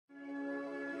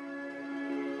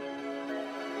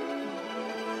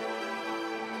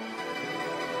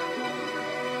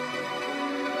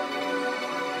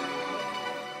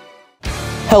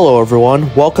Hello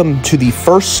everyone, welcome to the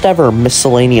first ever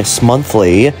Miscellaneous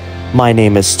Monthly. My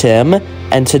name is Tim,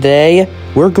 and today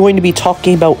we're going to be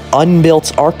talking about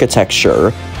unbuilt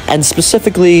architecture, and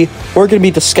specifically, we're going to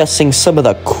be discussing some of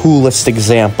the coolest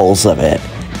examples of it,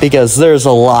 because there's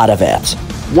a lot of it.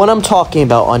 When I'm talking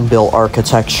about unbuilt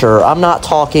architecture, I'm not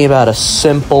talking about a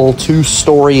simple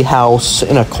two-story house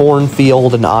in a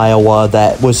cornfield in Iowa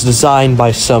that was designed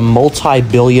by some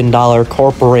multi-billion-dollar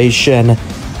corporation.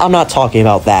 I'm not talking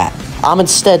about that. I'm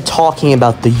instead talking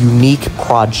about the unique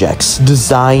projects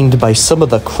designed by some of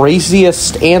the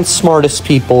craziest and smartest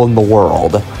people in the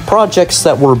world. Projects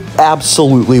that were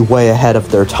absolutely way ahead of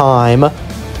their time,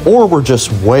 or were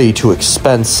just way too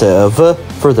expensive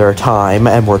for their time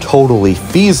and were totally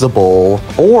feasible,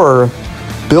 or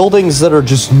buildings that are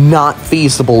just not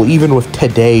feasible even with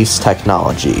today's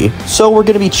technology. So we're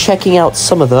going to be checking out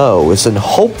some of those, and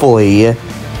hopefully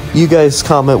you guys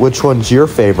comment which one's your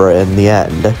favorite in the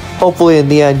end. Hopefully in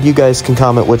the end you guys can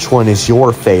comment which one is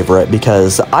your favorite,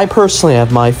 because I personally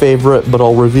have my favorite, but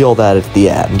I'll reveal that at the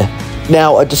end.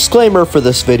 Now, a disclaimer for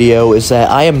this video is that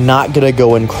I am not going to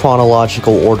go in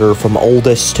chronological order from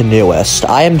oldest to newest.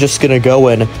 I am just going to go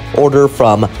in order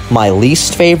from my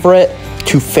least favorite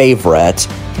to favorite.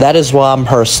 That is what I'm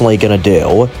personally going to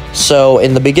do. So,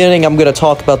 in the beginning, I'm going to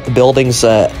talk about the buildings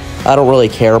that I don't really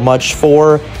care much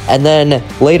for, and then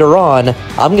later on,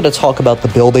 I'm going to talk about the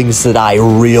buildings that I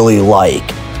really like.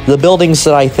 The buildings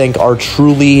that I think are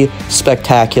truly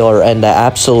spectacular and that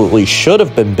absolutely should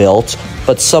have been built,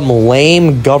 but some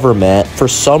lame government, for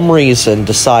some reason,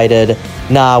 decided,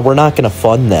 nah, we're not going to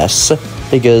fund this.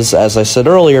 Because, as I said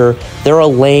earlier, they're a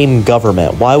lame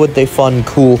government. Why would they fund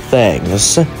cool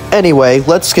things? Anyway,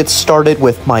 let's get started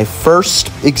with my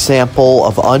first example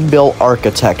of unbuilt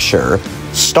architecture,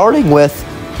 starting with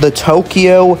the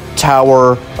Tokyo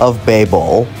Tower of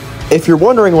Babel. If you're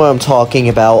wondering what I'm talking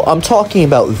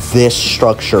about this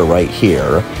structure right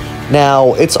here.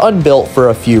 Now, it's unbuilt for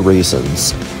a few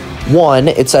reasons. One,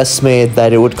 it's estimated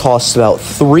that it would cost about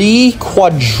 3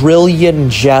 quadrillion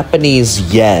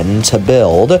Japanese yen to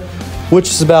build, which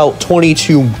is about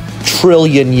 22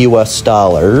 trillion US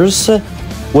dollars,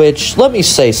 which, let me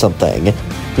say something,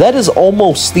 that is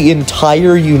almost the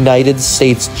entire United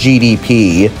States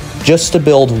GDP just to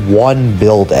build one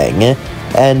building,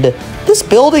 and this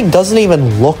building doesn't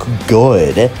even look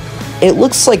good. It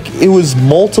looks like it was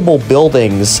multiple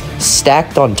buildings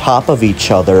stacked on top of each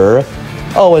other.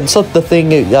 Oh, and so the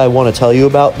thing I want to tell you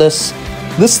about this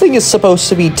thing is supposed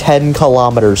to be 10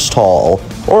 kilometers tall,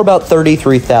 or about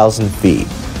 33,000 feet,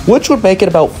 which would make it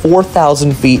about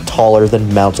 4,000 feet taller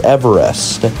than Mount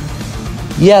Everest.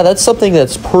 Yeah, that's something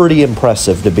that's pretty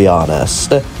impressive, to be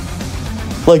honest.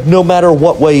 Like, no matter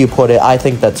what way you put it, I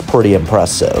think that's pretty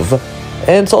impressive.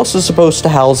 And it's also supposed to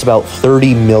house about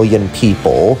 30 million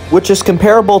people, which is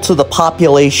comparable to the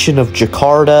population of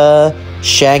Jakarta,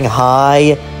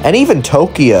 Shanghai, and even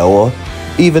Tokyo,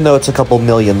 even though it's a couple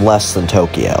million less than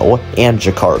Tokyo and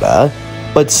Jakarta.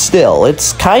 But still,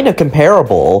 it's kind of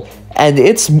comparable, and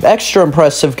it's extra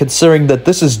impressive considering that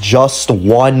this is just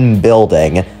one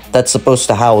building that's supposed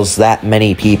to house that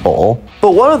many people.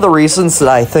 But one of the reasons that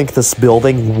I think this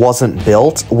building wasn't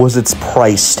built was its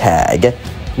price tag.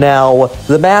 Now,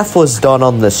 the math was done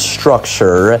on this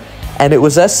structure, and it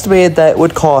was estimated that it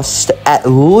would cost at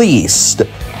least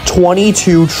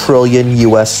 22 trillion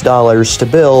US dollars to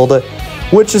build,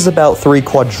 which is about 3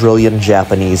 quadrillion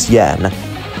Japanese yen.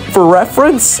 For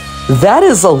reference, that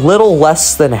is a little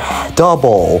less than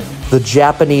double the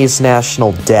Japanese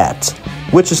national debt,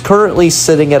 which is currently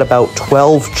sitting at about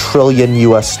 12 trillion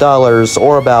US dollars,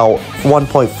 or about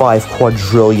 1.5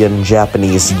 quadrillion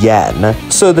Japanese yen.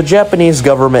 So the Japanese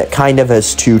government kind of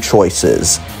has two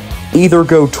choices. Either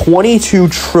go 22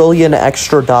 trillion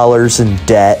extra dollars in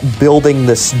debt, building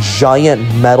this giant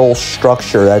metal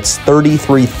structure that's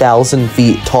 33,000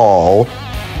 feet tall,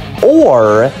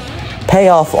 or pay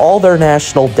off all their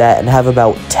national debt and have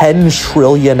about 10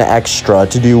 trillion extra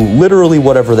to do literally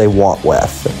whatever they want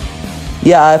with.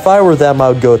 Yeah, if I were them, I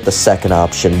would go with the second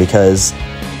option, because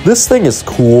this thing is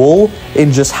cool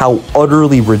in just how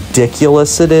utterly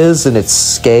ridiculous it is in its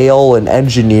scale and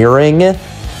engineering,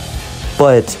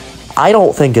 but I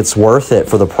don't think it's worth it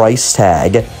for the price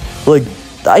tag. Like,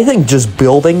 I think just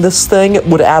building this thing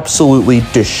would absolutely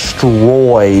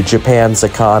destroy Japan's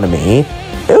economy.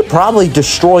 It would probably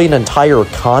destroy an entire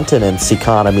continent's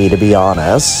economy, to be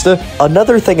honest.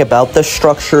 Another thing about this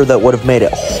structure that would have made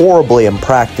it horribly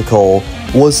impractical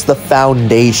was the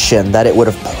foundation that it would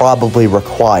have probably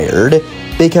required,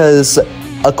 because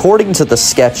according to the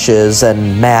sketches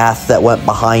and math that went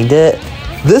behind it,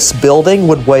 This building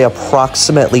would weigh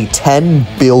approximately 10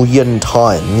 billion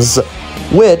tons,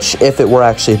 which, if it were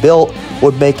actually built,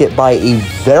 would make it by a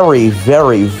very,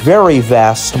 very, very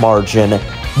vast margin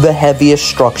the heaviest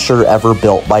structure ever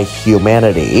built by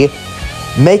humanity,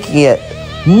 making it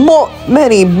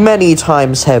many, many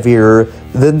times heavier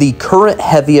than the current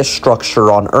heaviest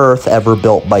structure on Earth ever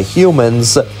built by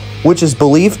humans, which is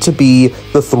believed to be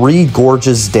the Three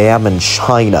Gorges Dam in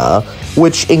China,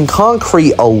 which in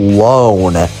concrete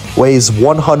alone weighs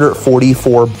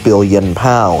 144 billion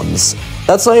pounds.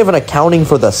 That's not even accounting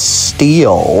for the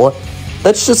steel.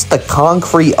 That's just the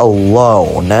concrete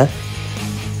alone.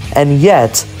 And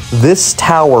yet, this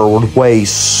tower would weigh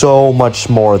so much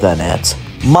more than it.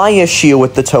 My issue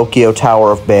with the Tokyo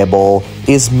Tower of Babel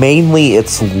is mainly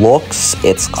its looks,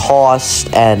 its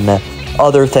cost, and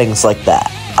other things like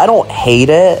that. I don't hate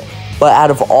it, but out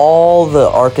of all the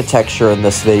architecture in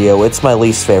this video, it's my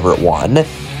least favorite one,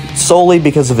 solely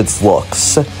because of its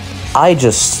looks. I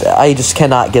just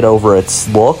cannot get over its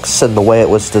looks and the way it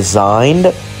was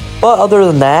designed, but other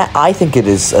than that, I think it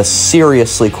is a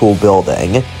seriously cool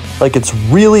building. Like, it's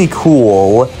really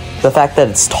cool. The fact that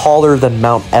it's taller than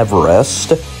Mount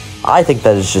Everest, I think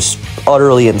that is just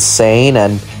utterly insane,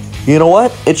 and you know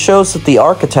what? It shows that the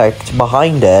architect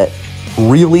behind it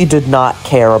really did not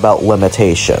care about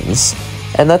limitations,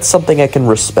 and that's something I can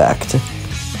respect.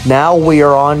 Now we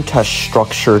are on to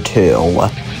Structure 2,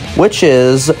 which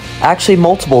is actually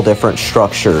multiple different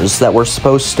structures that were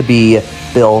supposed to be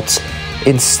built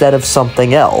instead of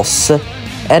something else,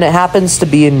 and it happens to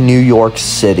be in New York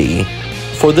City.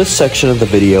 For this section of the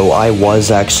video, I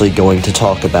was actually going to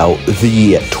talk about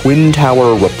the Twin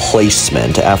Tower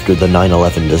replacement after the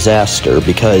 9/11 disaster,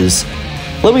 because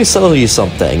let me tell you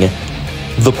something.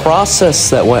 The process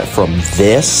that went from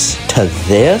this to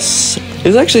this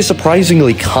is actually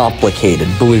surprisingly complicated,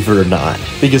 believe it or not,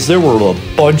 because there were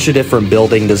a bunch of different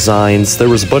building designs, there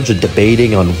was a bunch of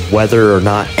debating on whether or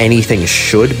not anything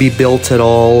should be built at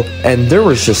all, and there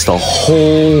was just a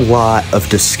whole lot of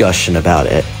discussion about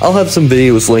it. I'll have some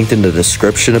videos linked in the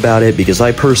description about it, because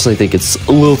I personally think it's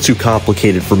a little too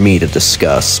complicated for me to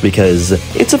discuss, because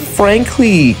it's a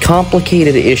frankly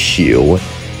complicated issue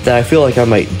that I feel like I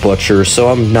might butcher, so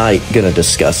I'm not gonna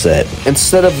discuss it.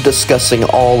 Instead of discussing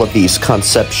all of these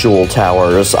conceptual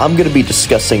towers, I'm gonna be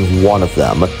discussing one of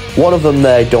them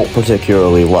that I don't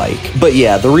particularly like. But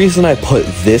yeah, the reason I put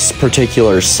this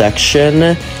particular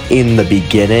section in the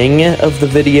beginning of the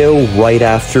video, right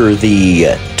after the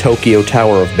Tokyo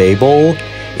Tower of Babel,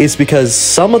 is because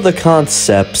some of the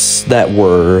concepts that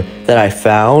I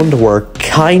found were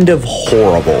kind of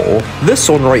horrible. This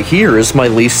one right here is my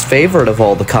least favorite of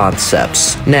all the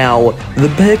concepts. Now, the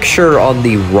picture on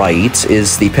the right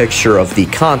is the picture of the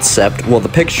concept, while the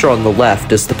picture on the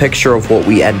left is the picture of what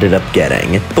we ended up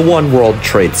getting, the One World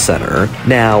Trade Center.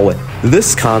 Now,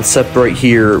 this concept right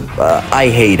here, I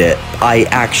hate it. I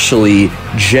actually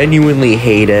genuinely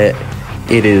hate it.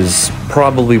 It is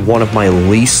probably one of my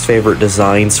least favorite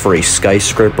designs for a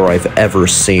skyscraper I've ever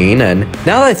seen, and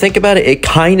now that I think about it, it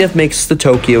kind of makes the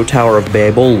Tokyo Tower of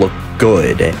Babel look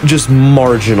good, just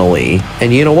marginally.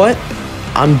 And you know what?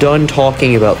 I'm done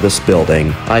talking about this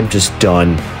building. I'm just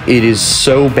done. It is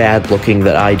so bad looking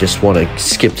that I just want to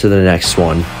skip to the next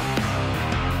one.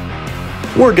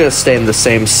 We're gonna stay in the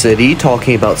same city,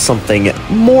 talking about something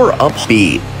more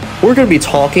upbeat. We're going to be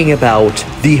talking about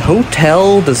the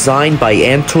hotel designed by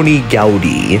Antoni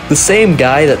Gaudi, the same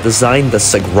guy that designed the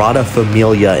Sagrada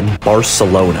Familia in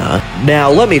Barcelona.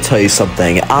 Now, let me tell you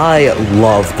something. I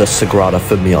love the Sagrada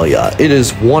Familia. It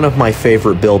is one of my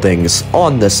favorite buildings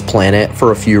on this planet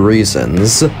for a few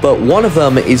reasons, but one of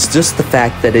them is just the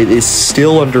fact that it is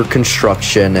still under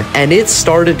construction, and it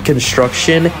started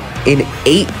construction in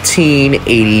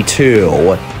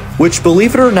 1882. Which,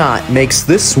 believe it or not, makes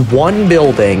this one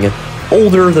building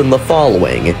older than the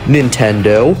following: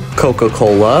 Nintendo,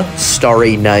 Coca-Cola,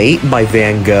 Starry Night by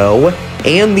Van Gogh,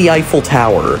 and the Eiffel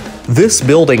Tower. This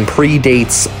building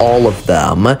predates all of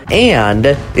them,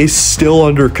 and is still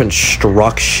under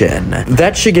construction.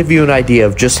 That should give you an idea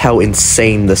of just how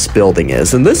insane this building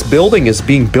is. And this building is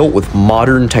being built with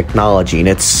modern technology, and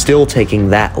it's still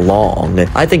taking that long.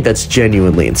 I think that's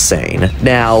genuinely insane.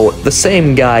 Now, the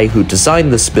same guy who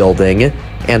designed this building,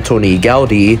 Antoni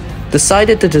Gaudi,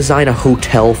 decided to design a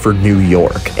hotel for New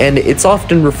York, and it's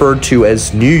often referred to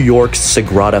as New York's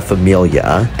Sagrada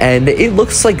Familia, and it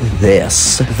looks like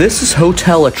this. This is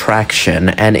Hotel Attraction,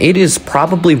 and it is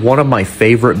probably one of my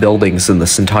favorite buildings in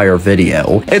this entire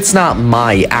video. It's not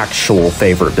my actual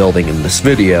favorite building in this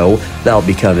video, that'll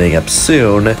be coming up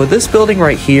soon, but this building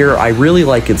right here, I really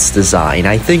like its design.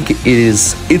 I think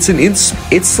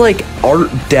it's like Art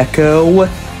Deco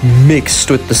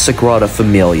mixed with the Sagrada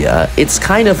Familia. It's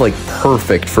kind of like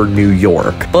perfect for New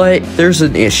York, but there's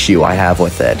an issue I have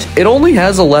with it. It only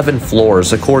has 11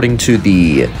 floors according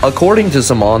to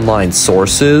some online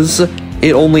sources.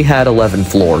 It only had 11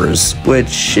 floors,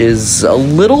 which is a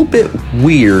little bit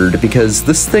weird because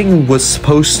this thing was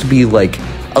supposed to be like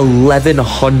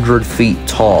 1,100 feet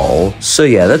tall. So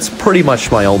yeah, that's pretty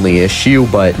much my only issue,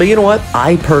 but you know what?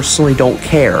 I personally don't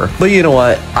care. But you know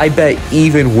what? I bet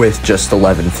even with just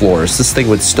 11 floors, this thing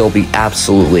would still be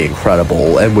absolutely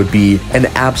incredible and would be an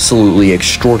absolutely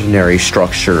extraordinary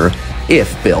structure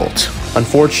if built.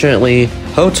 Unfortunately,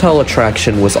 Hotel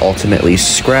Attraction was ultimately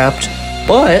scrapped,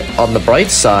 but on the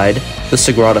bright side, the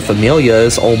Sagrada Familia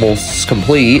is almost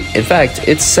complete. In fact,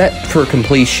 it's set for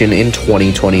completion in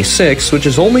 2026, which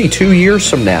is only 2 years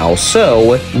from now.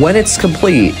 So when it's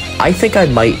complete, I think I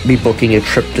might be booking a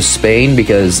trip to Spain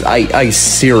because I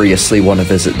seriously want to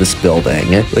visit this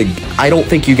building. Like, I don't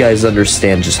think you guys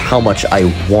understand just how much I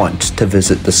want to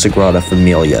visit the Sagrada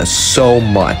Familia so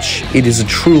much. It is a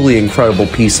truly incredible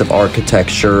piece of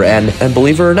architecture, and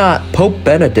believe it or not, Pope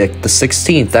Benedict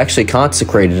XVI actually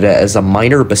consecrated it as a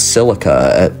minor basilica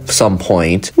at some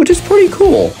point, which is pretty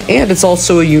cool. And it's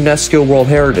also a UNESCO World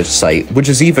Heritage Site, which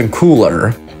is even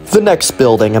cooler. The next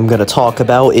building I'm going to talk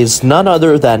about is none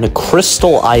other than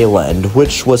Crystal Island,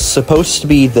 which was supposed to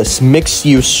be this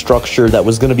mixed-use structure that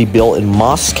was going to be built in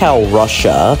Moscow,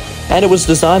 Russia, and it was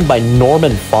designed by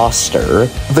Norman Foster.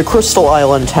 The Crystal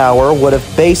Island Tower would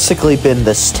have basically been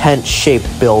this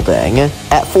tent-shaped building.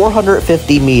 At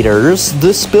 450 meters,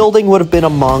 this building would have been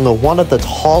among one of the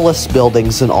tallest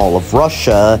buildings in all of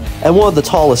Russia, and one of the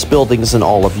tallest buildings in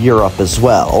all of Europe as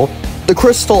well. The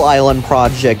Crystal Island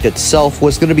project itself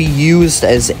was going to be used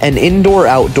as an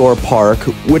indoor-outdoor park,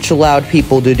 which allowed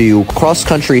people to do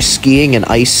cross-country skiing and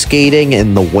ice skating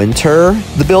in the winter.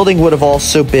 The building would have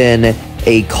also been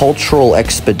a cultural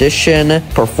expedition,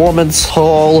 performance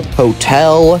hall,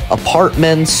 hotel,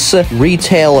 apartments,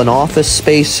 retail and office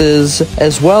spaces,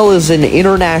 as well as an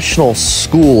international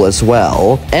school as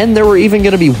well. And there were even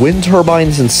going to be wind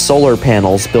turbines and solar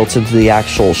panels built into the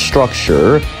actual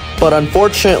structure. But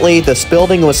unfortunately, this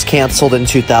building was canceled in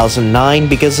 2009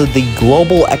 because of the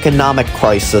global economic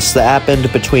crisis that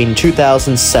happened between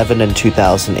 2007 and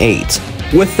 2008.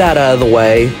 With that out of the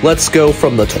way, let's go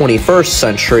from the 21st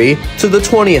century to the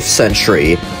 20th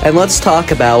century, and let's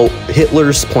talk about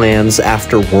Hitler's plans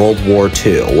after World War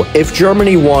II. If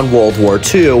Germany won World War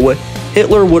II,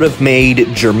 Hitler would have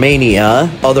made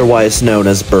Germania, otherwise known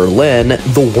as Berlin,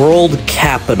 the world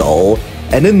capital.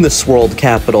 And in this world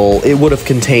capital, it would have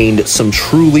contained some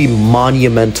truly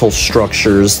monumental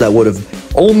structures that would have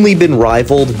only been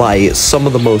rivaled by some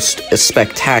of the most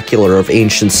spectacular of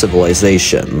ancient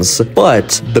civilizations.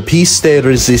 But the piece de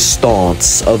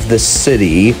resistance of this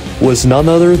city was none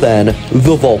other than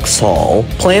the Vauxhall.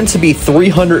 Planned to be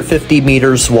 350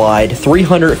 meters wide,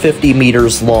 350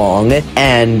 meters long,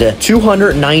 and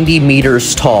 290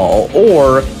 meters tall,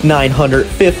 or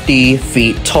 950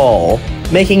 feet tall,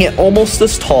 making it almost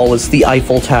as tall as the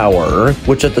Eiffel Tower,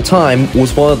 which at the time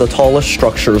was one of the tallest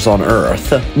structures on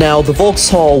Earth. Now, the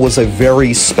Vauxhall was a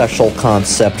very special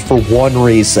concept for one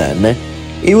reason.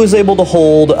 It was able to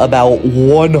hold about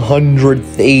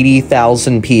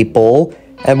 180,000 people,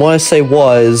 and when I say it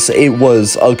was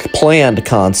a planned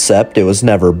concept. It was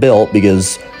never built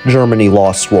because Germany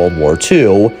lost World War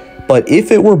II. But if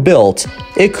it were built,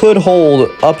 it could hold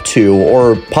up to,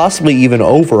 or possibly even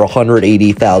over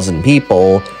 180,000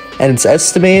 people, and it's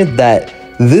estimated that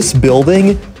this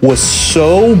building was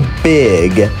so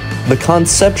big, the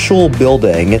conceptual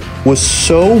building was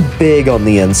so big on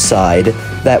the inside,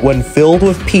 that when filled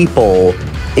with people,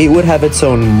 it would have its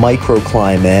own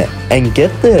microclimate, and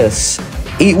get this,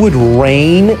 it would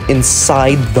rain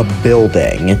inside the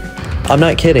building. I'm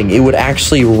not kidding, it would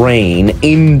actually rain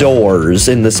indoors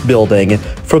in this building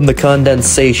from the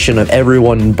condensation of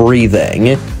everyone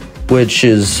breathing, which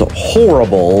is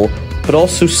horrible, but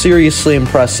also seriously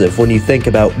impressive when you think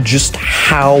about just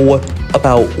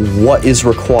about what is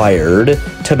required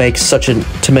to make such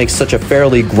a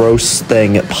fairly gross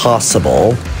thing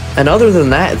possible. And other than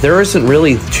that, there isn't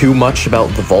really too much about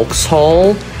the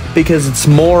Vauxhall, because it's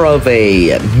more of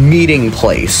a meeting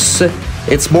place.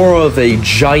 It's more of a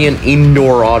giant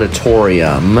indoor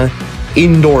auditorium,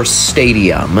 indoor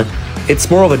stadium. It's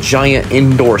more of a giant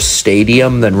indoor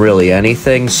stadium than really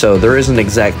anything, so there isn't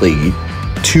exactly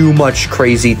too much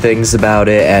crazy things about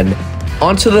it. And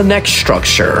on to the next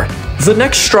structure. The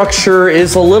next structure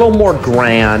is a little more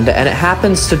grand, and it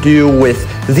happens to do with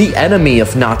the enemy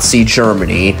of Nazi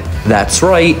Germany. That's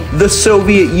right, the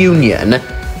Soviet Union.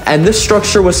 And this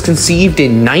structure was conceived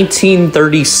in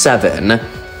 1937.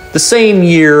 the same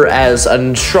year as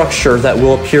a structure that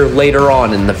will appear later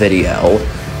on in the video.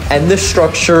 And this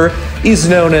structure is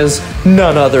known as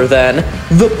none other than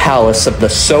the Palace of the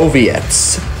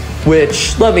Soviets.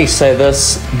 Which, let me say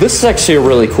this is actually a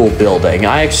really cool building.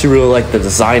 I actually really like the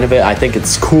design of it. I think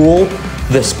it's cool.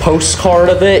 This postcard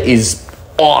of it is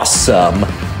awesome.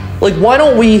 Like, why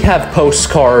don't we have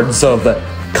postcards of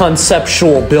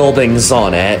conceptual buildings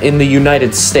on it in the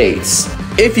United States?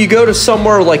 If you go to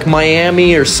somewhere like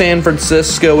Miami or San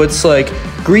Francisco, it's like,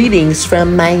 greetings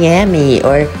from Miami,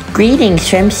 or greetings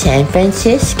from San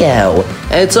Francisco.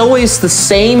 And it's always the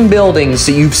same buildings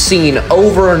that you've seen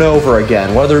over and over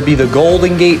again, whether it be the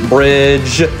Golden Gate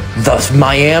Bridge, the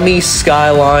Miami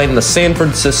skyline, the San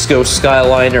Francisco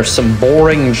skyline, or some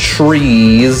boring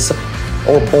trees,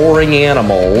 or boring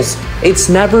animals. It's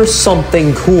never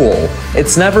something cool.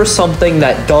 It's never something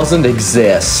that doesn't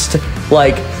exist,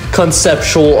 like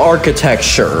conceptual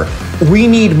architecture. We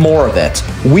need more of it.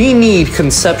 We need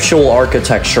conceptual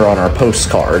architecture on our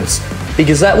postcards,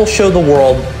 because that will show the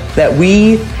world that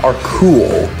we are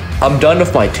cool. I'm done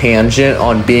with my tangent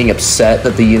on being upset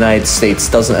that the United States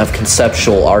doesn't have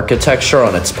conceptual architecture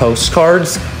on its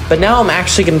postcards, but now I'm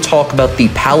actually going to talk about the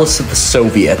Palace of the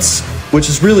Soviets, which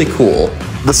is really cool.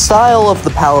 The style of the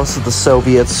Palace of the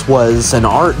Soviets was an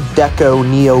Art Deco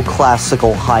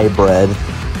neoclassical hybrid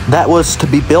that was to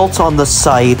be built on the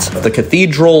site of the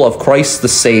Cathedral of Christ the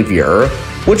Savior,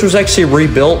 which was actually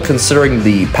rebuilt considering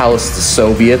the Palace of the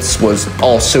Soviets was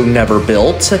also never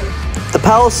built. The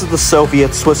Palace of the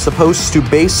Soviets was supposed to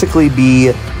basically be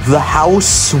the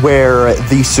house where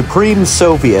the Supreme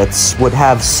Soviets would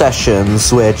have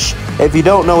sessions, which, if you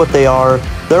don't know what they are,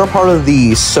 they're a part of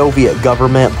the Soviet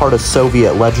government, part of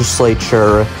Soviet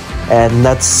legislature, and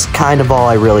that's kind of all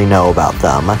I really know about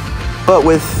them. But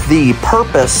with the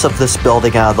purpose of this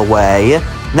building out of the way,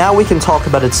 now we can talk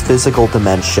about its physical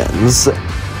dimensions.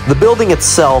 The building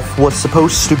itself was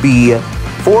supposed to be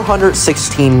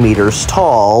 416 meters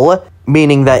tall,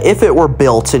 meaning that if it were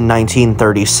built in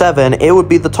 1937, it would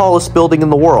be the tallest building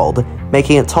in the world,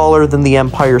 making it taller than the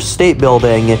Empire State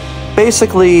Building,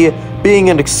 basically being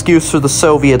an excuse for the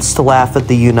Soviets to laugh at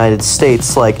the United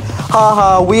States like,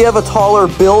 haha, we have a taller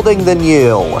building than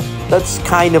you. That's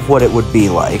kind of what it would be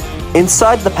like.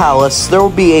 Inside the palace, there will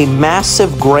be a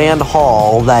massive grand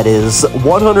hall that is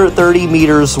 130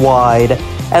 meters wide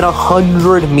and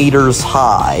 100 meters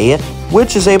high,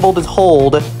 which is able to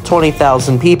hold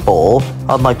 20,000 people,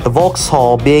 unlike the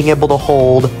Volkshall being able to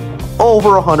hold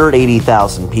over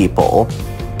 180,000 people.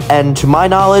 And to my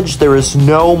knowledge, there is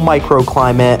no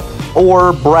microclimate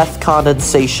or breath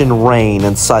condensation rain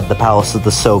inside the Palace of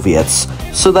the Soviets,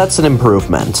 so that's an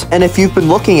improvement. And if you've been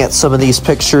looking at some of these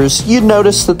pictures, you'd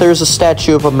notice that there's a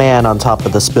statue of a man on top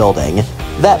of this building.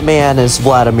 That man is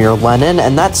Vladimir Lenin,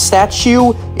 and that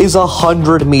statue is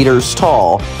 100 meters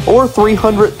tall, or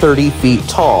 330 feet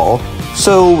tall.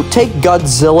 So take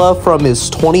Godzilla from his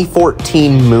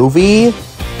 2014 movie,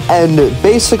 and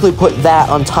basically put that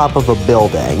on top of a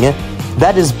building.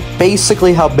 That is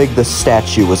basically how big this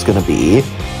statue was going to be.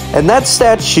 And that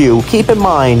statue, keep in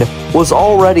mind, was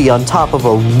already on top of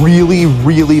a really,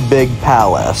 really big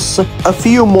palace. A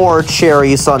few more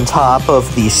cherries on top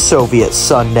of the Soviet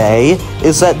sundae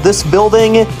is that this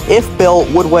building, if built,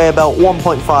 would weigh about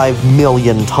 1.5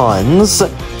 million tons,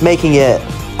 making it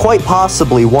quite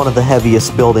possibly one of the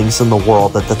heaviest buildings in the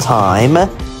world at the time.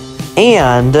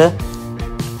 And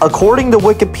according to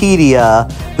Wikipedia,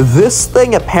 this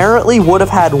thing apparently would have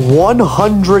had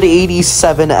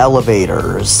 187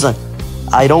 elevators.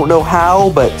 I don't know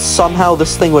how, but somehow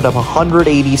this thing would have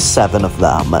 187 of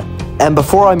them. And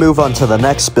before I move on to the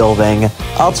next building,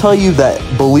 I'll tell you that,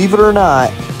 believe it or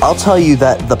not, I'll tell you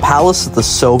that the Palace of the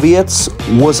Soviets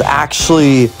was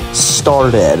actually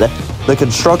started. The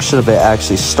construction of it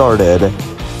actually started.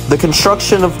 The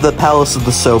construction of the Palace of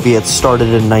the Soviets started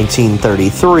in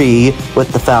 1933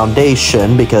 with the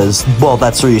foundation because, well,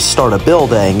 that's where you start a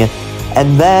building.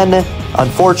 And then,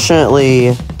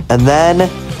 unfortunately,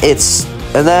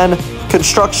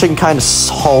 construction kind of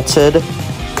halted.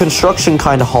 Construction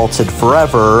kind of halted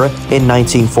forever in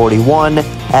 1941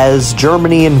 as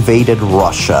Germany invaded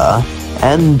Russia.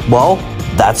 And, well,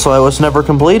 that's why it was never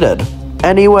completed.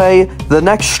 Anyway, the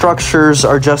next structures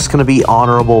are just going to be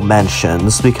honorable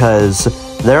mentions because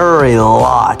there are a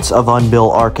lot of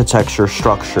unbuilt architecture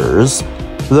structures.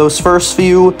 Those first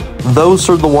few, those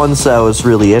are the ones that I was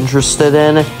really interested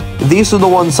in. These are the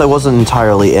ones I wasn't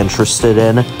entirely interested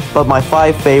in, but my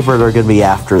 5 favorite are going to be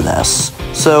after this.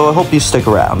 So I hope you stick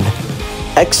around.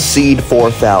 Exceed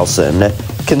 4000.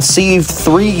 Conceived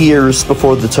 3 years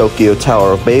before the Tokyo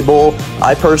Tower of Babel,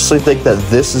 I personally think that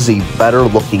this is a better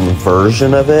looking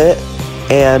version of it,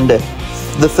 and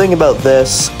the thing about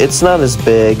this, it's not as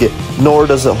big, nor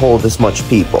does it hold as much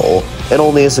people. It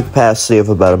only has a capacity of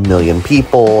about 1 million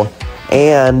people,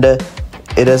 and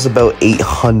it has about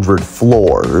 800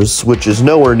 floors, which is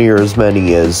nowhere near as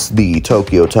many as the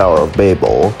Tokyo Tower of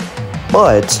Babel.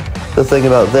 But the thing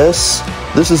about this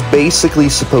is basically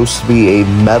supposed to be a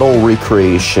metal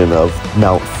recreation of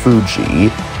Mount Fuji,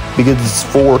 because it's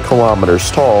 4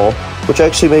 kilometers tall, which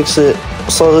actually makes it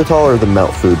slightly taller than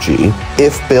Mount Fuji.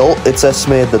 If built, it's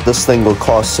estimated that this thing will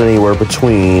cost anywhere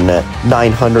between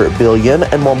 $900 billion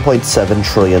and $1.7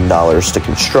 trillion to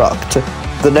construct.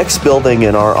 The next building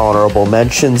in our honorable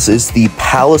mentions is the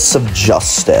Palace of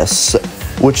Justice,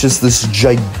 which is this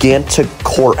gigantic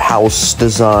courthouse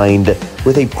designed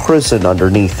with a prison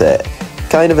underneath it,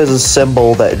 kind of as a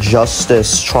symbol that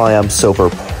justice triumphs over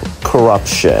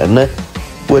corruption,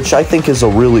 which I think is a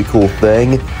really cool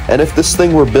thing. And if this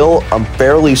thing were built, I'm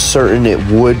fairly certain it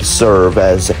would serve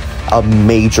as a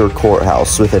major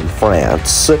courthouse within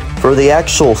France. For the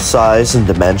actual size and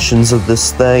dimensions of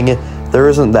this thing, there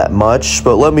isn't that much,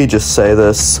 but let me just say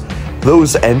this.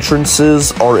 Those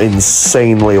entrances are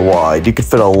insanely wide. You could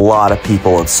fit a lot of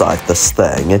people inside this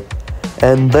thing.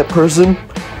 And that prison,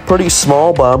 pretty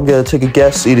small, but I'm gonna take a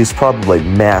guess it is probably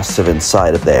massive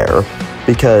inside of there.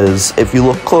 Because if you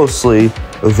look closely,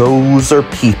 those are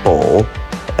people.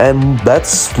 And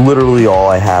that's literally all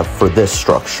I have for this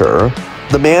structure.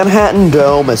 The Manhattan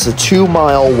Dome is a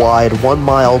 2-mile wide,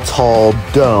 1-mile tall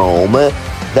dome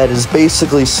that is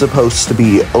basically supposed to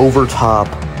be built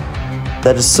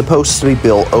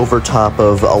over top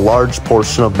of a large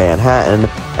portion of Manhattan,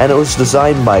 and it was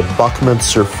designed by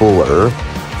Buckminster Fuller.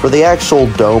 For the actual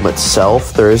dome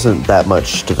itself, there isn't that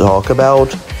much to talk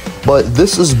about, but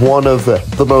this is one of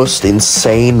the most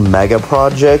insane mega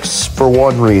projects for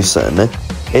one reason.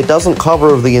 It doesn't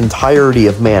cover the entirety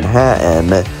of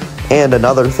Manhattan, and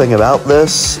another thing about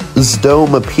this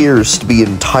dome appears to be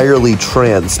entirely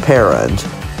transparent.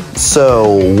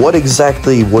 So, what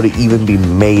exactly would it even be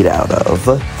made out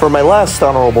of? For my last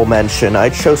honorable mention, I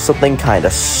chose something kinda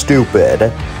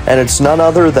stupid, and it's none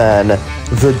other than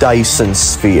the Dyson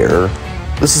Sphere.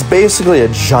 This is basically a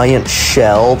giant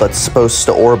shell that's supposed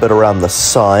to orbit around the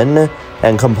sun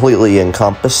and completely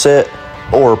encompass it,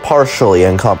 or partially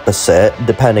encompass it,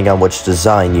 depending on which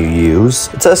design you use.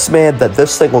 It's estimated that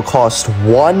this thing will cost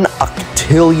 $1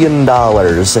 octillion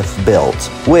if built,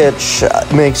 which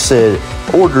makes it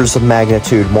orders of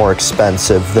magnitude more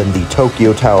expensive than the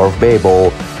Tokyo Tower of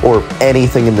Babel or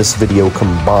anything in this video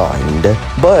combined.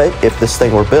 But if this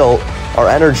thing were built, our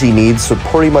energy needs would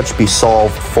pretty much be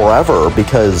solved forever,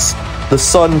 because the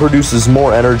sun produces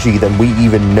more energy than we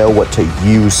even know what to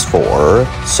use for.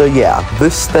 So yeah,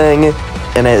 this thing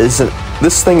is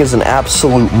an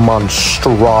absolute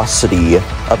monstrosity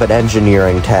of an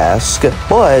engineering task,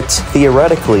 but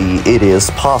theoretically it is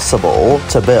possible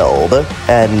to build,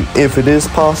 and if it is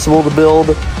possible to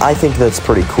build, I think that's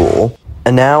pretty cool.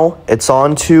 And now, it's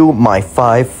on to my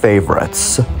 5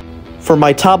 favorites. For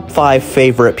my top 5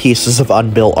 favorite pieces of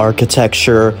unbuilt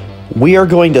architecture, we are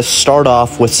going to start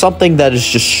off with something that is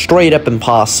just straight up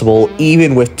impossible,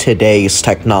 even with today's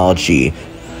technology.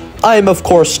 I am, of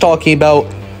course, talking about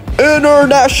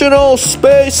International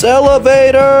Space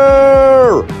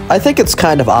Elevator! I think it's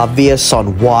kind of obvious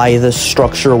on why this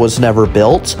structure was never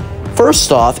built.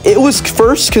 First off, it was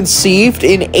first conceived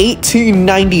in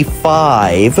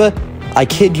 1895. I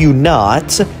kid you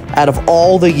not. Out of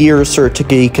all the years for it to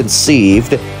be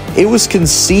conceived, it was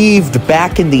conceived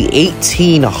back in the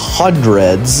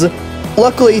 1800s.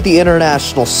 Luckily, the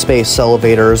International Space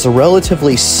Elevator is a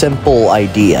relatively simple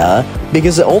idea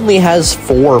because it only has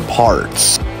 4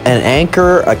 parts: an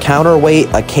anchor, a counterweight,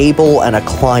 a cable, and a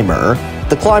climber.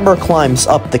 The climber climbs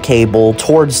up the cable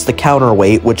towards the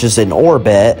counterweight, which is in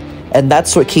orbit, and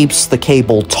that's what keeps the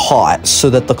cable taut so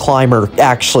that the climber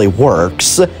actually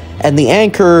works. And the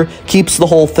anchor keeps the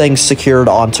whole thing secured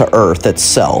onto Earth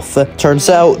itself. Turns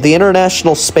out, the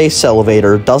International Space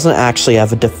Elevator doesn't actually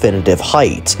have a definitive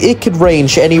height. It could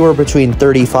range anywhere between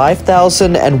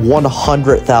 35,000 and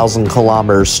 100,000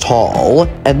 kilometers tall.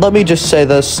 And let me just say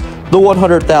this, the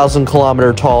 100,000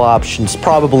 kilometer tall option is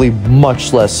probably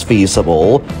much less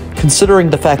feasible,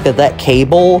 considering the fact that that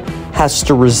cable has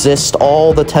to resist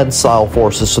all the tensile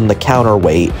forces from the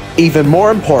counterweight. Even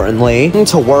more importantly,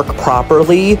 to work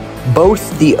properly,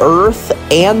 both the Earth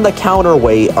and the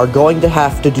counterweight are going to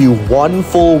have to do 1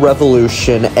 full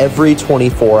revolution every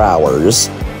 24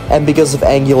 hours. and because of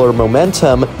angular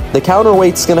momentum, the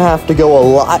counterweight's gonna have to go a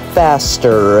lot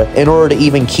faster in order to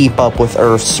even keep up with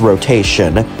Earth's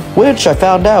rotation, which I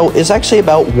found out is actually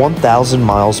about 1,000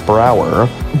 miles per hour.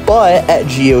 But at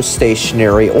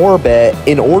geostationary orbit,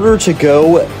 in order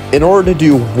to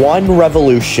do one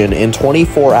revolution in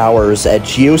 24 hours at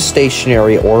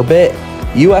geostationary orbit,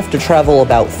 you have to travel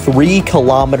about 3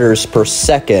 kilometers per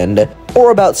second,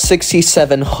 or about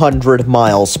 6,700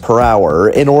 miles per hour,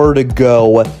 in order to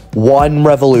go one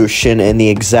revolution in the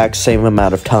exact same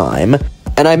amount of time.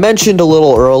 And I mentioned a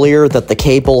little earlier that the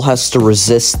cable has to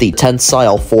resist the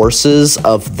tensile forces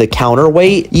of the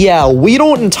counterweight. Yeah, we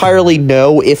don't entirely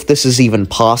know if this is even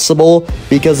possible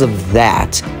because of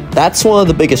that. That's one of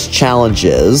the biggest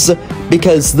challenges,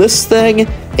 because this thing,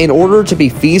 in order to be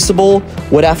feasible,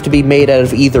 would have to be made out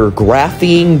of either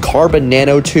graphene, carbon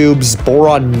nanotubes,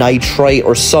 boron nitride,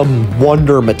 or some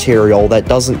wonder material that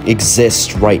doesn't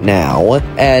exist right now.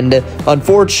 And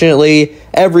unfortunately,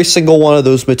 every single one of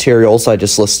those materials I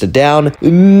just listed down,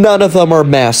 none of them are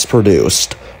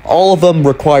mass-produced. All of them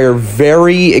require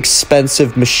very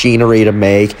expensive machinery to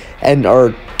make and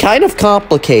are kind of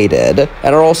complicated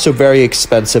and are also very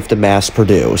expensive to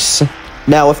mass-produce.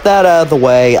 Now, with that out of the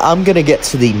way, I'm gonna get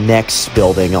to the next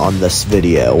building on this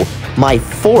video. My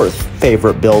 4th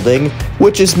favorite building,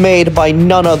 which is made by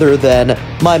none other than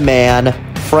my man,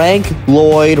 Frank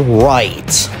Lloyd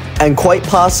Wright. And quite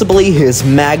possibly his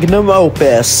magnum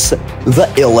opus,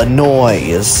 the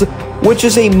Illinois, which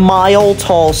is a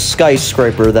mile-tall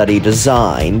skyscraper that he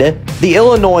designed. The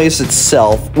Illinois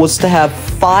itself was to have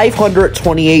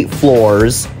 528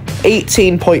 floors,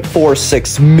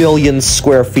 18.46 million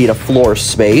square feet of floor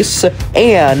space,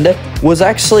 and was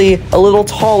actually a little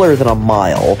taller than a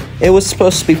mile. It was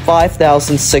supposed to be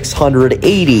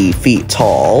 5,680 feet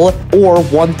tall, or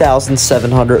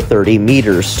 1,730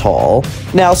 meters tall.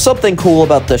 Now, something cool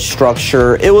about this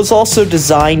structure, it was also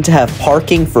designed to have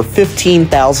parking for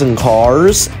 15,000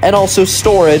 cars, and also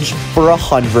storage for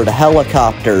 100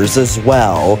 helicopters as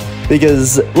well.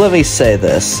 Because, let me say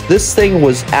this thing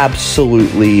was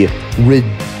absolutely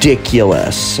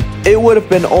ridiculous. It would have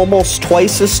been almost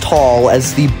twice as tall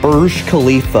as the Burj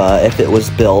Khalifa if it was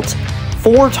built,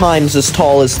 4 times as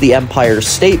tall as the Empire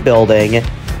State Building,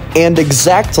 and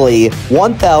exactly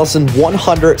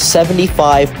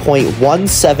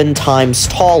 1,175.17 times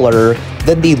taller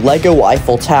than the Lego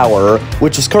Eiffel Tower,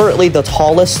 which is currently the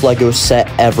tallest Lego set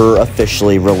ever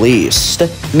officially released.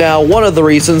 Now, one of the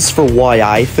reasons for why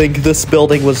I think this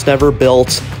building was never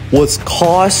built was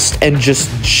cost and just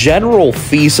general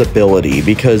feasibility,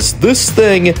 because this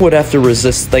thing would have to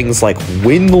resist things like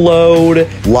wind load,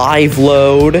 live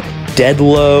load, dead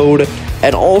load,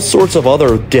 and all sorts of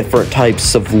other different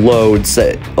types of loads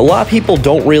that a lot of people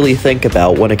don't really think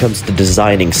about when it comes to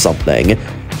designing something.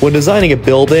 When designing a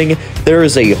building, there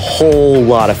is a whole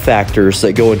lot of factors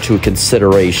that go into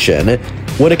consideration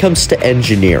when it comes to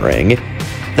engineering.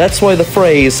 That's why the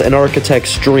phrase, an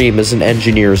architect's dream is an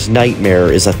engineer's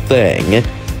nightmare, is a thing.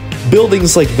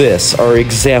 Buildings like this are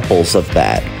examples of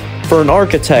that. For an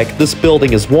architect, this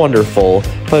building is wonderful,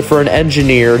 but for an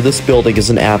engineer, this building is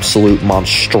an absolute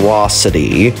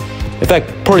monstrosity. In fact,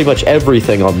 pretty much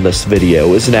everything on this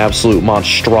video is an absolute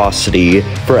monstrosity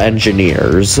for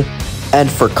engineers. And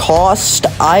for cost,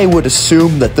 I would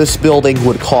assume that this building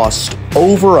would cost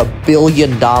over $1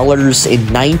 billion in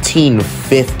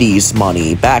 1950s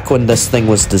money, back when this thing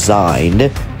was designed.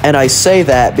 And I say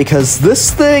that because this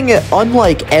thing,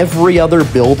 unlike every other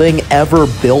building ever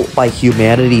built by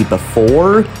humanity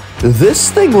before, this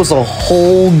thing was a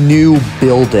whole new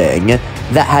building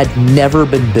that had never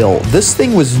been built. This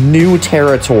thing was new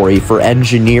territory for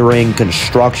engineering,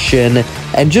 construction,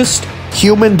 and just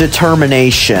human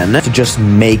determination to just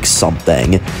make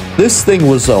something. This thing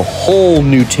was a whole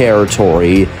new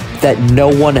territory that no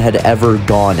one had ever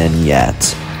gone in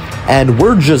yet. And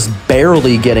we're just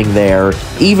barely getting there,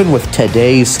 even with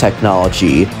today's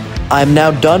technology. I'm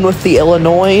now done with the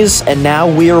Illinois, and now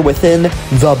we are within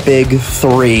the Big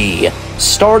Three.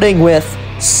 Starting with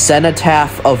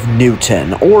Cenotaph of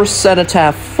Newton, or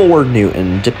Cenotaph for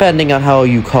Newton, depending on how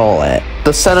you call it.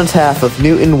 The Cenotaph of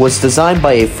Newton was designed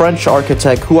by a French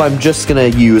architect who I'm just gonna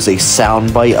use a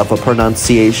soundbite of a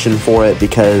pronunciation for it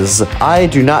because I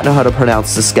do not know how to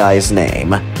pronounce this guy's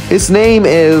name. His name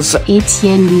is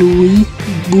Etienne Louis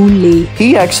Boulet.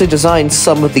 He actually designed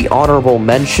some of the honorable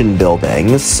mention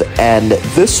buildings, and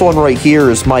this one right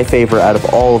here is my favorite out of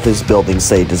all of his buildings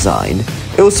they designed.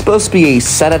 It was supposed to be a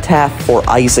cenotaph for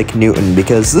Isaac Newton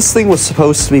because this thing was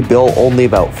supposed to be built only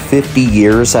about 50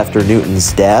 years after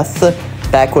Newton's death,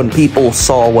 back when people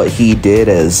saw what he did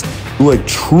as, like,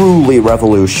 truly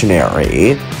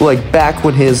revolutionary. Like, back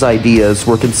when his ideas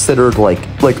were considered, like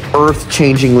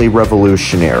earth-changingly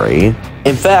revolutionary.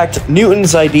 In fact,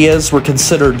 Newton's ideas were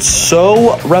considered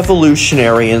so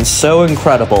revolutionary and so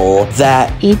incredible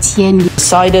that Etienne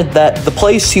decided that the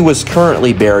place he was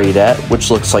currently buried at, which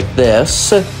looks like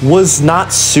this, was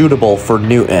not suitable for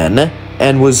Newton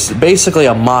and was basically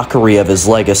a mockery of his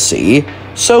legacy.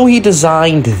 So he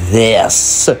designed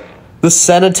this, the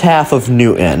cenotaph of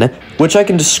Newton, which I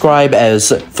can describe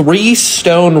as 3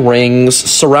 stone rings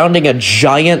surrounding a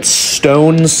giant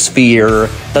stone sphere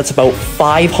that's about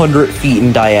 500 feet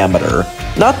in diameter.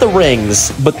 Not the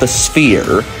rings, but the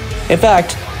sphere. In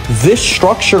fact, this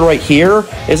structure right here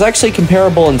is actually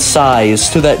comparable in size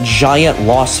to that giant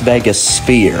Las Vegas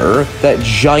sphere. That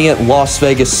giant Las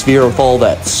Vegas sphere with all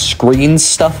that screen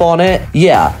stuff on it.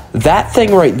 Yeah, that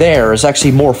thing right there is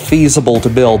actually more feasible to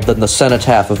build than the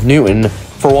cenotaph of Newton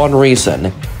for one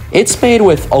reason. It's made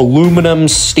with aluminum,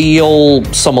 steel,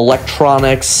 some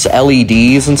electronics,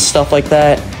 LEDs, and stuff like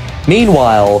that.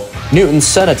 Meanwhile, Newton's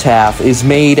cenotaph is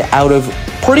made out of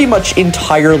pretty much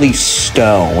entirely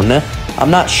stone. I'm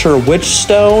not sure which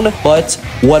stone, but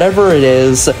whatever it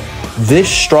is, this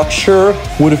structure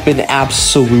would have been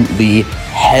absolutely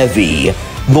heavy.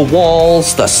 The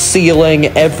walls, the ceiling,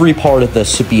 every part of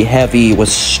this would be heavy with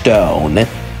stone.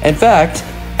 In fact,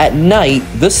 at night,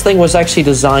 this thing was actually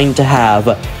designed to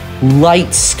have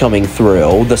lights coming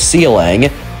through the ceiling,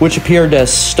 which appeared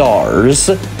as stars.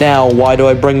 Now, why do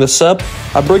I bring this up?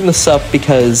 I bring this up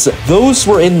because those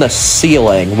were in the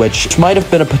ceiling, which might have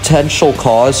been a potential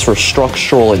cause for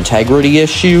structural integrity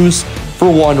issues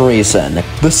for one reason.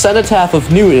 The cenotaph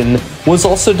of Newton was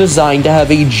also designed to have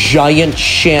a giant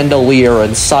chandelier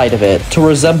inside of it to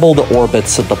resemble the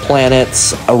orbits of the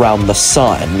planets around the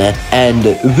sun. And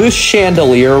this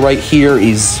chandelier right here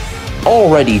is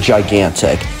already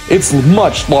gigantic. It's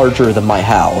much larger than my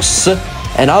house.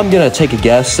 And I'm gonna take a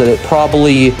guess that it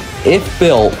probably, if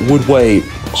built, would weigh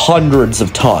hundreds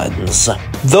of tons.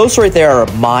 Those right there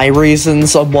are my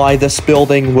reasons on why this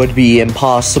building would be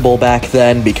impossible back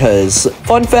then, because,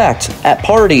 fun fact, at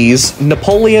parties,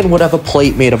 Napoleon would have a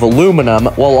plate made of aluminum,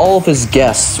 while all of his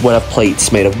guests would have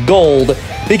plates made of gold,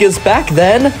 because back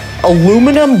then,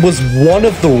 aluminum was one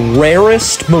of the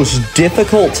rarest, most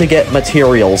difficult to get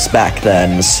materials back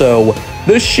then, so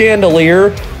this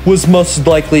chandelier was most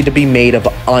likely to be made of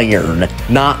iron,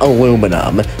 not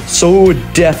aluminum, so it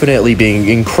would definitely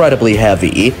be incredibly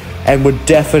heavy, and would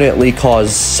definitely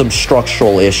cause some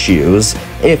structural issues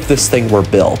if this thing were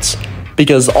built,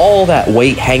 because all that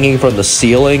weight hanging from the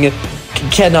ceiling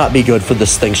cannot be good for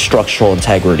this thing's structural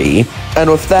integrity.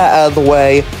 And with that out of the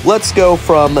way, let's go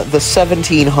from the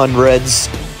 1700s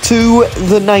to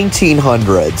the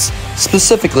 1900s,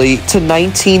 specifically to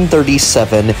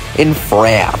 1937 in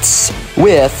France,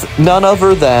 with none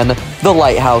other than the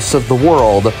Lighthouse of the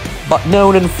World, but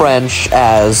known in French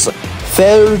as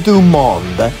Phare du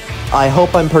Monde. I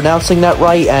hope I'm pronouncing that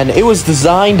right, and it was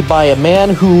designed by a man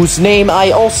whose name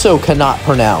I also cannot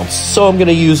pronounce, so I'm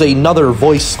gonna use another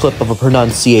voice clip of a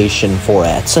pronunciation for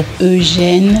it.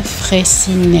 Eugène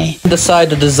Freycinet Decided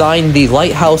to design the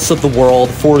Lighthouse of the World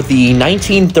for the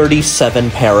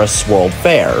 1937 Paris World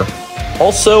Fair.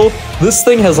 Also, this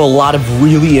thing has a lot of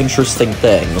really interesting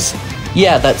things.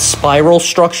 Yeah, that spiral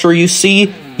structure you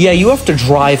see, yeah, you have to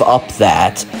drive up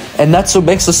that, and that's what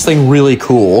makes this thing really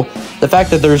cool. The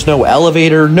fact that there's no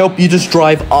elevator, nope, you just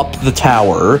drive up the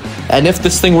tower. And if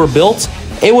this thing were built,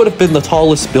 it would have been the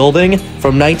tallest building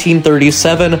from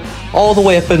 1937 all the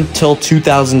way up until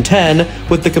 2010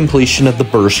 with the completion of the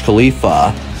Burj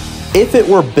Khalifa. If it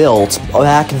were built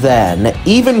back then,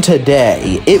 even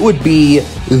today, it would be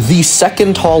the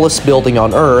second tallest building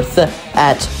on Earth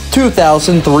at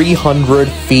 2,300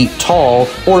 feet tall,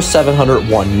 or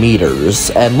 701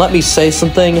 meters. And let me say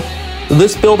something,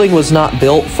 this building was not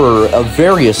built for a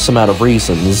various amount of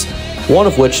reasons, one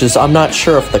of which is I'm not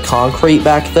sure if the concrete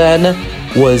back then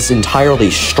was entirely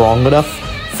strong enough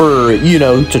for, you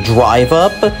know, to drive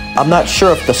up. I'm not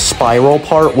sure if the spiral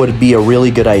part would be a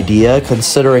really good idea,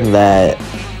 considering that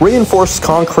reinforced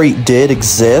concrete did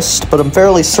exist, but I'm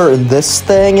fairly certain this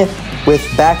thing, with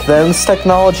back then's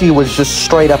technology, was just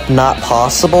straight up not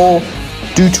possible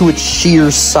due to its sheer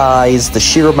size, the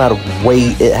sheer amount of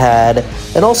weight it had,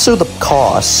 and also the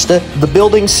cost. The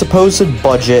building's supposed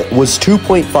budget was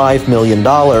 $2.5 million,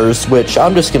 which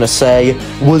I'm just gonna say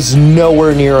was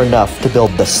nowhere near enough to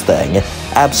build this thing.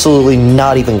 Absolutely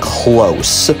not even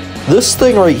close. This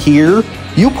thing right here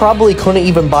you probably couldn't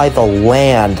even buy the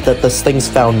land that this thing's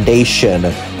foundation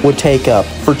would take up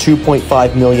for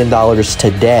 $2.5 million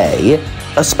today.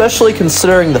 Especially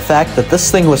considering the fact that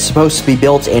this thing was supposed to be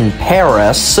built in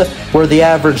Paris, where the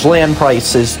average land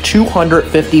price is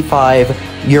 255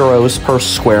 euros per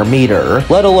square meter,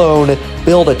 let alone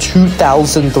build a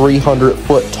 2,300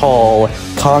 foot tall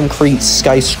concrete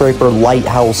skyscraper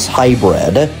lighthouse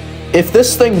hybrid. If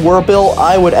this thing were built,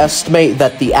 I would estimate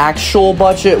that the actual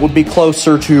budget would be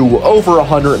closer to over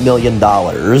 $100 million,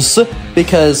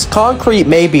 because concrete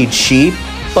may be cheap,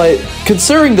 but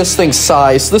considering this thing's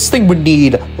size, this thing would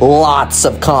need lots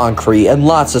of concrete and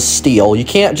lots of steel. You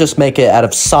can't just make it out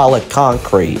of solid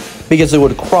concrete, because it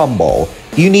would crumble.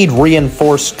 You need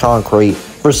reinforced concrete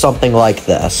for something like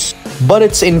this. But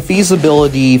its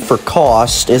infeasibility for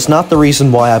cost is not the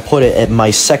reason why I put it at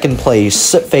my second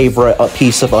place favorite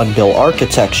piece of unbuilt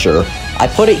architecture. I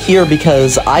put it here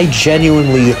because I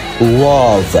genuinely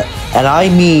love, and I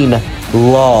mean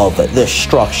love, this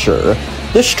structure.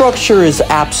 This structure is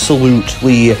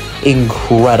absolutely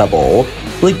incredible.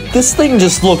 Like, this thing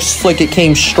just looks like it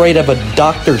came straight out of a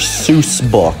Dr. Seuss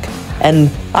book,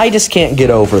 and I just can't get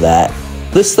over that.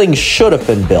 This thing should have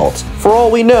been built. For all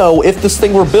we know, if this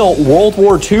thing were built, World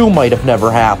War II might have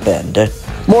never happened.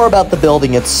 More about the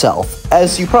building itself.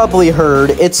 As you probably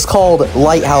heard, it's called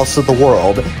Lighthouse of the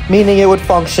World, meaning it would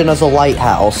function as a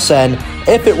lighthouse, and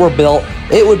if it were built,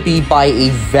 it would be by a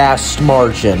vast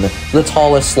margin the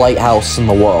tallest lighthouse in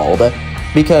the world,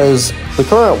 because the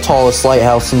current tallest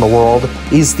lighthouse in the world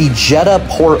is the Jeddah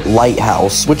Port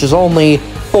Lighthouse, which is only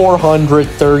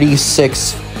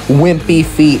 436 wimpy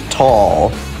feet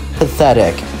tall.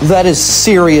 Pathetic. That is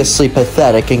seriously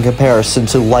pathetic in comparison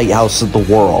to Lighthouse of the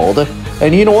World.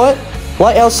 And you know what?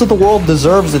 Lighthouse of the World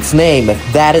deserves its name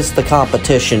if that is the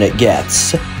competition it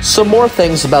gets. Some more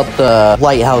things about the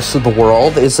Lighthouse of the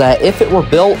World is that if it were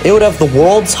built, it would have the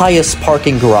world's highest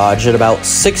parking garage at about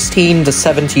 1,600 to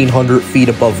 1,700 feet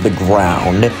above the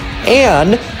ground.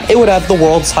 And it would have the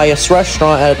world's highest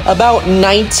restaurant at about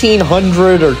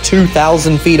 1,900 or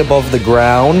 2,000 feet above the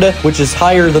ground, which is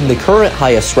higher than the current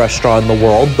highest restaurant in the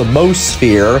world, the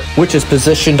Mosphere, which is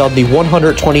positioned on the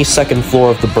 122nd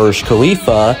floor of the Burj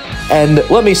Khalifa. And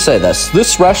let me say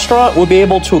this restaurant would be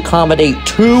able to accommodate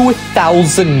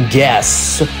 2,000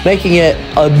 guests, making it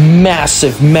a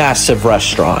massive, massive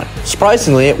restaurant.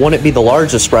 Surprisingly, it wouldn't be the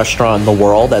largest restaurant in the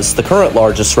world, as the current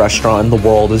largest restaurant in the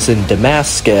world is in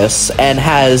Damascus and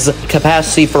has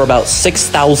capacity for about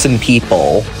 6,000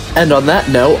 people. And on that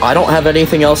note, I don't have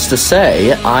anything else to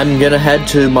say. I'm gonna head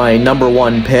to my number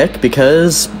one pick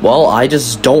because, well, I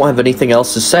just don't have anything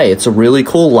else to say. It's a really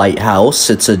cool lighthouse.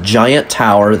 It's a giant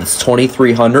tower that's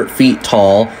 2,300 feet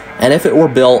tall, and if it were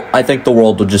built, I think the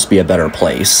world would just be a better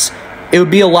place. It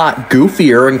would be a lot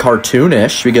goofier and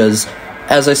cartoonish because,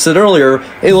 as I said earlier,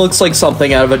 it looks like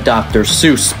something out of a Dr.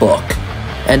 Seuss book.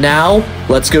 And now,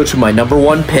 let's go to my number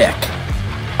one pick.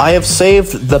 I have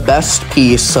saved the best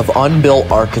piece of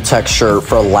unbuilt architecture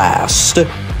for last.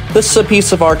 This is a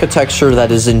piece of architecture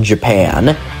that is in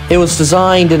Japan. It was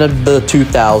designed in the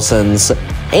 2000s,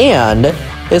 and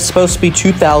it's supposed to be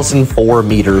 2,004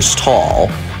 meters tall.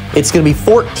 It's going to be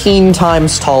 14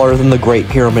 times taller than the Great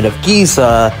Pyramid of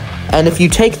Giza, and if you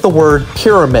take the word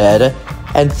pyramid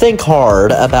and think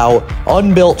hard about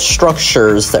unbuilt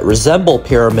structures that resemble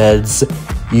pyramids,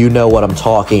 you know what I'm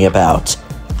talking about.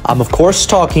 I'm of course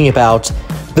talking about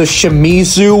the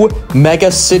Shimizu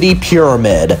Mega City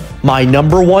Pyramid, my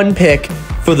number one pick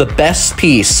for the best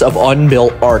piece of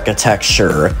unbuilt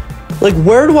architecture. Like,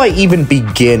 where do I even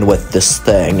begin with this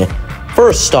thing?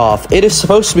 First off, it is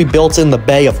supposed to be built in the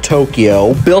Bay of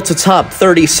Tokyo, built atop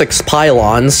 36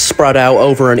 pylons spread out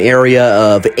over an area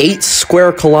of 8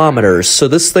 square kilometers, so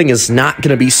this thing is not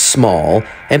going to be small.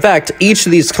 In fact, each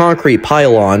of these concrete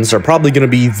pylons are probably going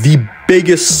to be the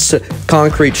biggest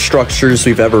concrete structures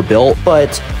we've ever built,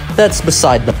 but that's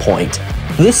beside the point.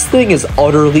 This thing is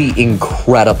utterly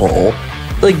incredible.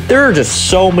 Like, there are just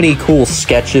so many cool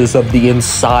sketches of the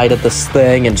inside of this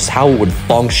thing and just how it would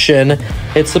function.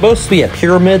 It's supposed to be a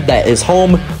pyramid that is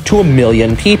home to 1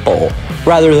 million people,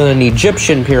 rather than an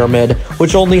Egyptian pyramid,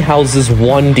 which only houses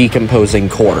one decomposing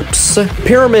corpse. The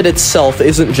pyramid itself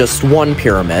isn't just one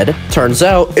pyramid. Turns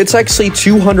out, it's actually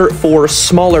 204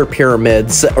 smaller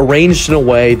pyramids arranged in a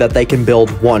way that they can build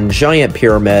one giant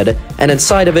pyramid, and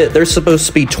inside of it, there's supposed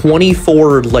to be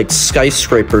 24, like,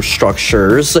 skyscraper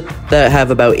structures that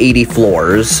have about 80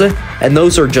 floors, and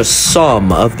those are just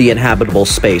some of the inhabitable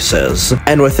spaces.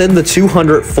 And within the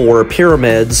 204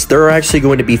 pyramids, there are actually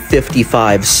going to be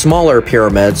 55 smaller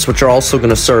pyramids, which are also going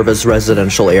to serve as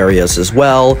residential areas as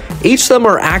well. Each of them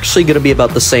are actually going to be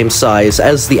about the same size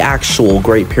as the actual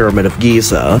Great Pyramid of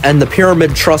Giza, and the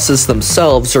pyramid trusses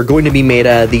themselves are going to be made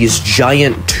out of these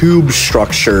giant tube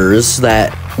structures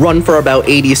that run for about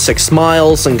 86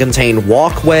 miles and contain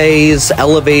walkways,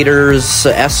 elevators,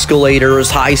 escalators,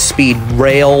 high-speed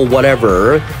rail,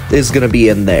 whatever is going to be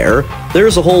in there.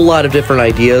 There's a whole lot of different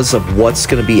ideas of what's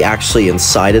going to be actually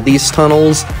inside of these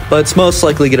tunnels, but it's most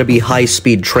likely going to be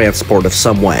high-speed transport of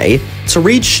some way to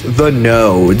reach the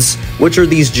nodes, which are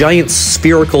these giant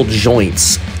spherical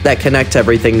joints that connect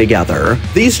everything together.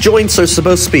 These joints are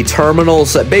supposed to be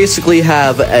terminals that basically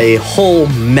have a whole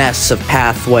mess of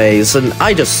pathways, and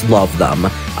I just love them.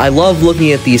 I love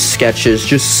looking at these sketches,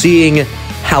 just seeing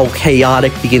how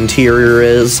chaotic the interior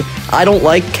is. I don't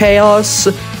like chaos,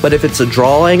 but if it's a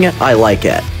drawing, I like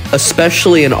it.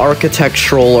 Especially an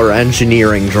architectural or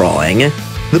engineering drawing.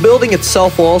 The building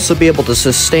itself will also be able to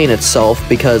sustain itself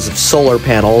because of solar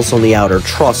panels on the outer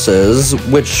trusses,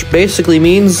 which basically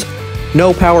means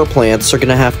no power plants are going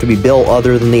to have to be built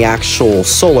other than the actual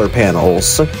solar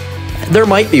panels. There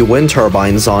might be wind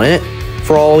turbines on it.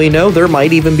 For all we know, there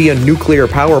might even be a nuclear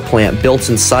power plant built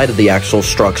inside of the actual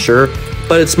structure,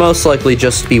 but it's most likely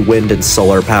just to be wind and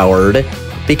solar powered,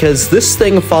 because this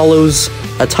thing follows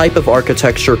a type of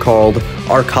architecture called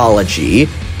arcology,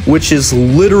 which is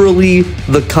literally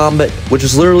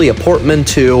a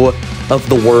portmanteau of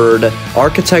the word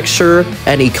architecture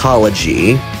and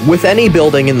ecology. With any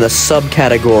building in the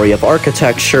subcategory of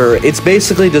architecture, it's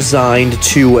basically designed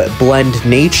to blend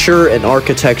nature and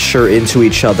architecture into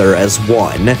each other as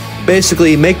one.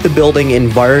 Basically, make the building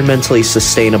environmentally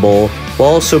sustainable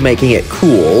while also making it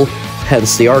cool,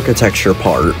 hence the architecture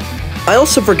part. I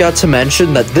also forgot to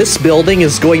mention that this building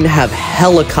is going to have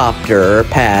helicopter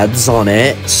pads on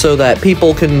it so that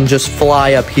people can just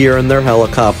fly up here in their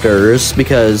helicopters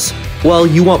because, well,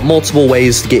 you want multiple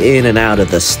ways to get in and out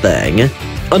of this thing.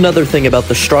 Another thing about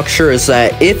the structure is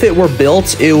that if it were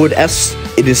built,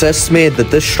 it is estimated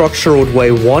that this structure would weigh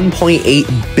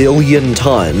 1.8 billion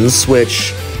tons,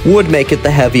 which would make it the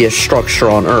heaviest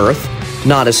structure on Earth.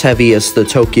 Not as heavy as the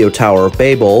Tokyo Tower of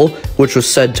Babel, which was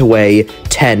said to weigh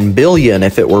 10 billion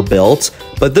if it were built,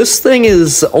 but this thing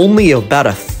is only about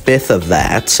a fifth of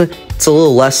that. It's a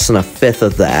little less than a fifth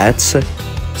of that.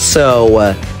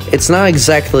 So, it's not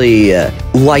exactly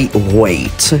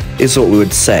lightweight, is what we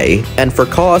would say. And for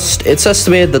cost, it's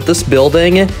estimated that this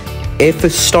building, if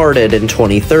it started in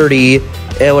 2030,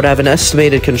 it would have an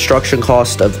estimated construction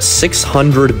cost of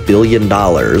 $600 billion.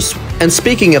 And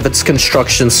speaking of its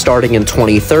construction starting in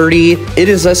 2030, it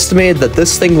is estimated that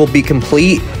this thing will be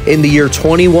complete in the year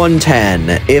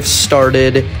 2110, if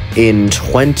started in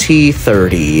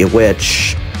 2030,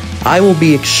 which I will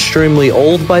be extremely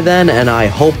old by then, and I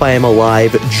hope I am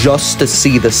alive just to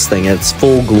see this thing in its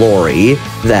full glory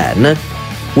then.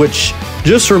 Which,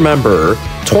 just remember,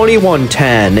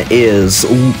 2110 is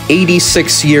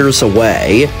 86 years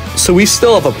away, so we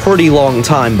still have a pretty long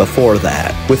time before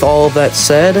that. With all of that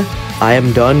said, I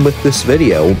am done with this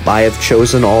video. I have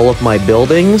chosen all of my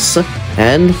buildings,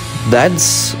 and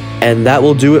that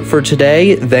will do it for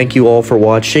today. Thank you all for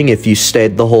watching if you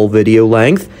stayed the whole video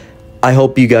length. I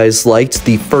hope you guys liked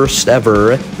the first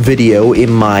ever video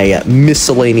in my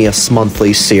Miscellaneous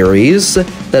monthly series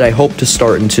that I hope to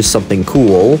start into something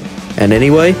cool. And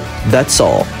anyway, that's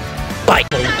all. Bye!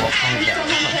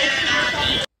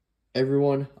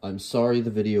 Everyone, I'm sorry the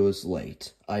video is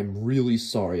late. I'm really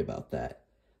sorry about that.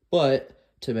 But,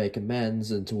 to make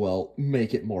amends and to, well,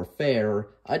 make it more fair,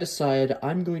 I decided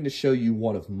I'm going to show you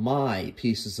one of my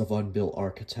pieces of unbuilt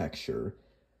architecture.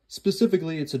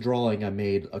 Specifically, it's a drawing I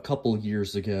made a couple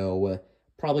years ago,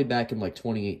 probably back in like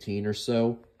 2018 or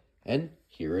so, and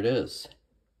here it is.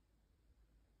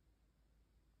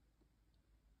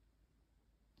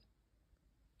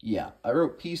 Yeah, I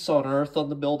wrote Peace on Earth on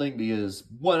the building because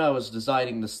when I was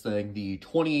designing this thing, the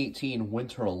 2018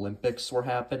 Winter Olympics were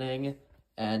happening,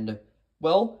 and,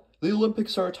 well, the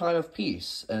Olympics are a time of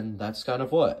peace, and that's kind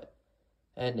of what.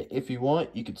 And if you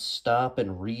want, you could stop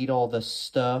and read all this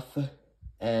stuff.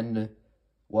 And,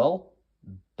 well,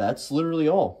 that's literally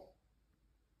all.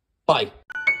 Bye.